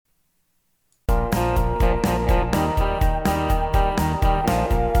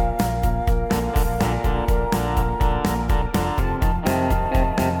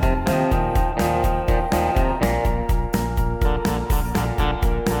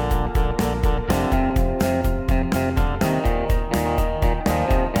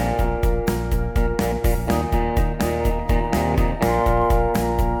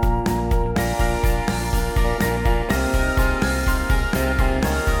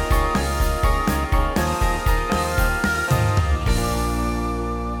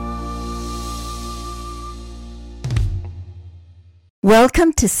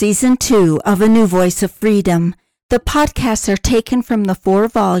Welcome to Season 2 of A New Voice of Freedom. The podcasts are taken from the 4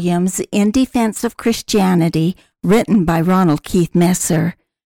 volumes In Defense of Christianity, written by Ronald Keith Messer.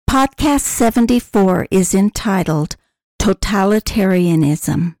 Podcast 74 is entitled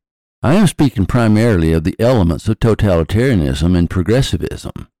Totalitarianism. I am speaking primarily of the elements of totalitarianism and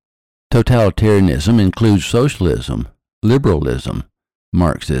progressivism. Totalitarianism includes socialism, liberalism,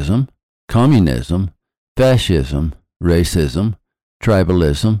 Marxism, communism, fascism, racism,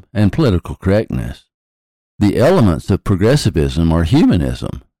 tribalism, and political correctness. The elements of progressivism are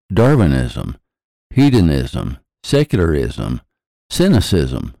humanism, Darwinism, hedonism, secularism,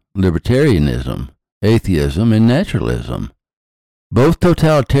 cynicism, libertarianism, atheism, and naturalism. Both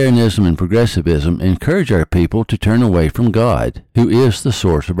totalitarianism and progressivism encourage our people to turn away from God, who is the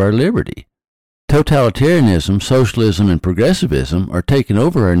source of our liberty. Totalitarianism, socialism, and progressivism are taking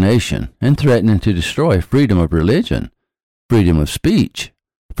over our nation and threatening to destroy freedom of religion, freedom of speech,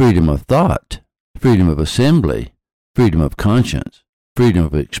 freedom of thought, freedom of assembly, freedom of conscience, freedom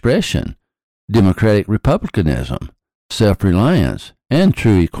of expression, democratic republicanism, self-reliance, and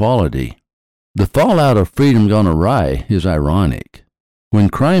true equality. The fallout of freedom gone awry is ironic. When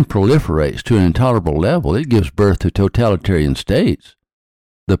crime proliferates to an intolerable level, it gives birth to totalitarian states.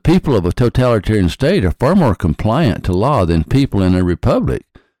 The people of a totalitarian state are far more compliant to law than people in a republic,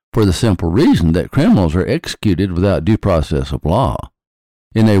 for the simple reason that criminals are executed without due process of law.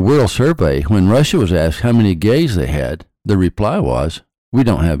 In a world survey, when Russia was asked how many gays they had, the reply was, "We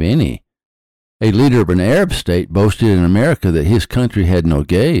don't have any." A leader of an Arab state boasted in America that his country had no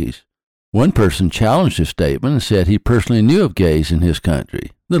gays. One person challenged his statement and said he personally knew of gays in his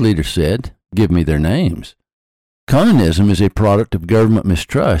country. The leader said, "Give me their names." Communism is a product of government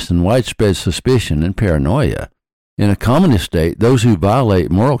mistrust and widespread suspicion and paranoia. In a communist state, those who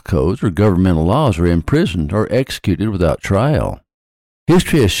violate moral codes or governmental laws are imprisoned or executed without trial.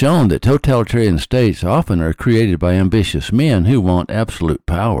 History has shown that totalitarian states often are created by ambitious men who want absolute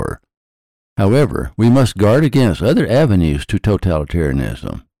power. However, we must guard against other avenues to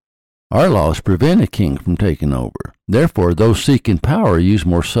totalitarianism. Our laws prevent a king from taking over. Therefore, those seeking power use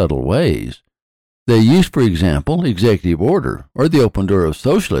more subtle ways. They use, for example, executive order, or the open door of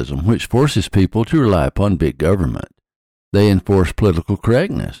socialism, which forces people to rely upon big government. They enforce political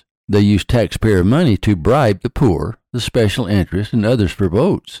correctness. They use taxpayer money to bribe the poor, the special interests, and others for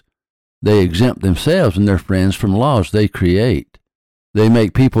votes. They exempt themselves and their friends from laws they create. They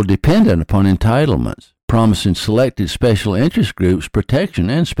make people dependent upon entitlements, promising selected special interest groups protection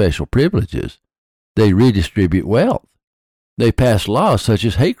and special privileges. They redistribute wealth. They pass laws such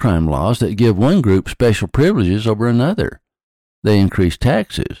as hate crime laws that give one group special privileges over another. They increase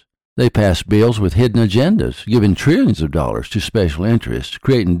taxes. They pass bills with hidden agendas, giving trillions of dollars to special interests,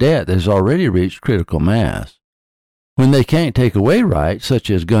 creating debt that has already reached critical mass. When they can't take away rights, such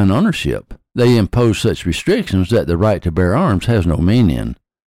as gun ownership, they impose such restrictions that the right to bear arms has no meaning.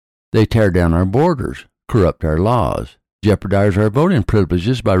 They tear down our borders, corrupt our laws, jeopardize our voting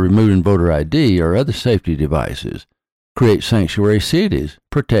privileges by removing voter ID or other safety devices, create sanctuary cities,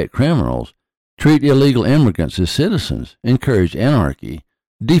 protect criminals, treat illegal immigrants as citizens, encourage anarchy,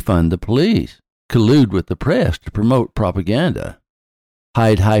 defund the police, collude with the press to promote propaganda,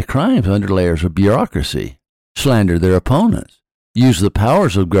 hide high crimes under layers of bureaucracy, slander their opponents, use the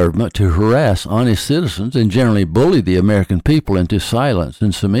powers of government to harass honest citizens and generally bully the American people into silence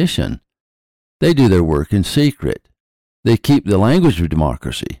and submission. They do their work in secret. They keep the language of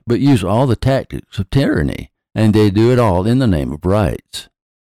democracy, but use all the tactics of tyranny. And they do it all in the name of rights.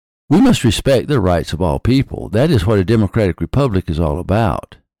 We must respect the rights of all people. That is what a democratic republic is all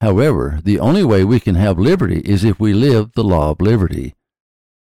about. However, the only way we can have liberty is if we live the law of liberty.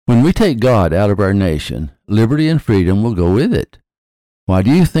 When we take God out of our nation, liberty and freedom will go with it. Why do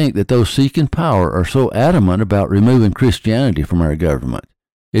you think that those seeking power are so adamant about removing Christianity from our government?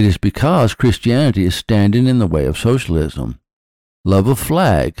 It is because Christianity is standing in the way of socialism. Love of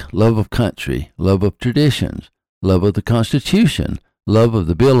flag, love of country, love of traditions, love of the Constitution, love of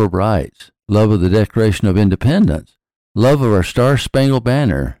the Bill of Rights, love of the Declaration of Independence, love of our Star-Spangled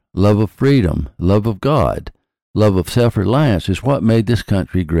Banner, love of freedom, love of God, love of self-reliance is what made this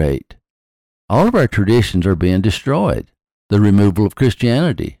country great. All of our traditions are being destroyed. The removal of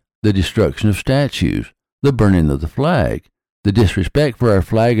Christianity, the destruction of statues, the burning of the flag, the disrespect for our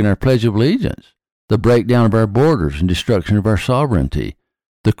flag and our Pledge of Allegiance, the breakdown of our borders and destruction of our sovereignty,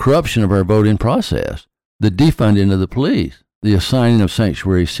 the corruption of our voting process, the defunding of the police, the assigning of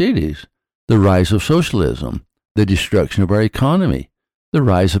sanctuary cities, the rise of socialism, the destruction of our economy, the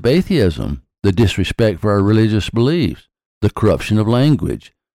rise of atheism, the disrespect for our religious beliefs, the corruption of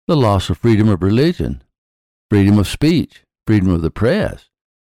language, the loss of freedom of religion, freedom of speech, freedom of the press,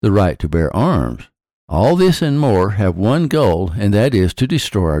 the right to bear arms. All this and more have one goal, and that is to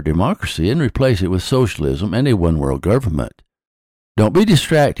destroy our democracy and replace it with socialism and a one-world government. Don't be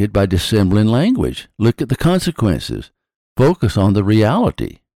distracted by dissembling language. Look at the consequences. Focus on the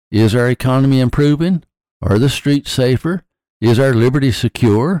reality. Is our economy improving? Are the streets safer? Is our liberty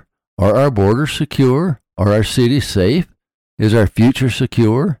secure? Are our borders secure? Are our cities safe? Is our future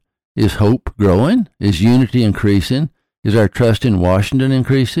secure? Is hope growing? Is unity increasing? Is our trust in Washington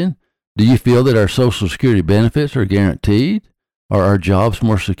increasing? Do you feel that our Social Security benefits are guaranteed? Are our jobs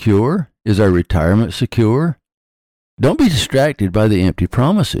more secure? Is our retirement secure? Don't be distracted by the empty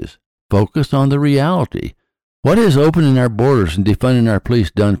promises. Focus on the reality. What has opening our borders and defunding our police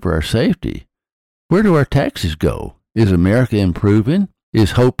done for our safety? Where do our taxes go? Is America improving?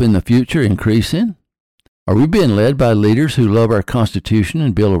 Is hope in the future increasing? Are we being led by leaders who love our Constitution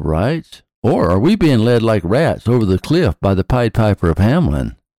and Bill of Rights? Or are we being led like rats over the cliff by the Pied Piper of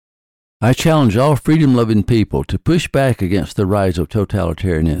Hamelin? I challenge all freedom-loving people to push back against the rise of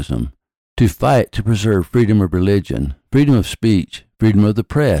totalitarianism, to fight to preserve freedom of religion, freedom of speech, freedom of the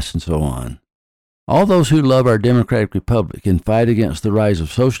press, and so on. All those who love our democratic republic can fight against the rise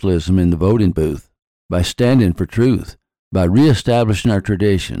of socialism in the voting booth by standing for truth, by reestablishing our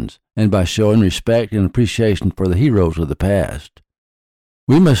traditions, and by showing respect and appreciation for the heroes of the past.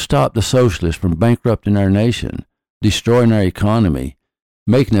 We must stop the socialists from bankrupting our nation, destroying our economy,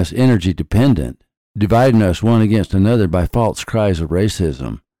 making us energy dependent, dividing us one against another by false cries of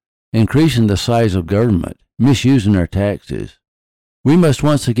racism, increasing the size of government, misusing our taxes. We must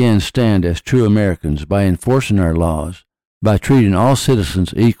once again stand as true Americans by enforcing our laws, by treating all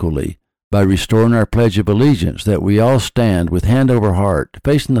citizens equally, by restoring our Pledge of Allegiance that we all stand with hand over heart,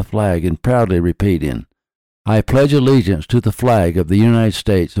 facing the flag and proudly repeating, I pledge allegiance to the flag of the United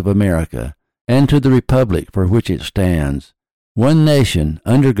States of America and to the republic for which it stands, one nation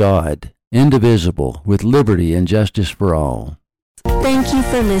under God, indivisible, with liberty and justice for all. Thank you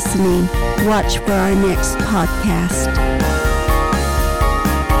for listening. Watch for our next podcast.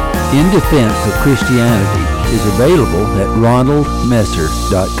 In Defense of Christianity is available at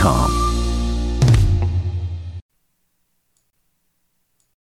ronaldmesser.com.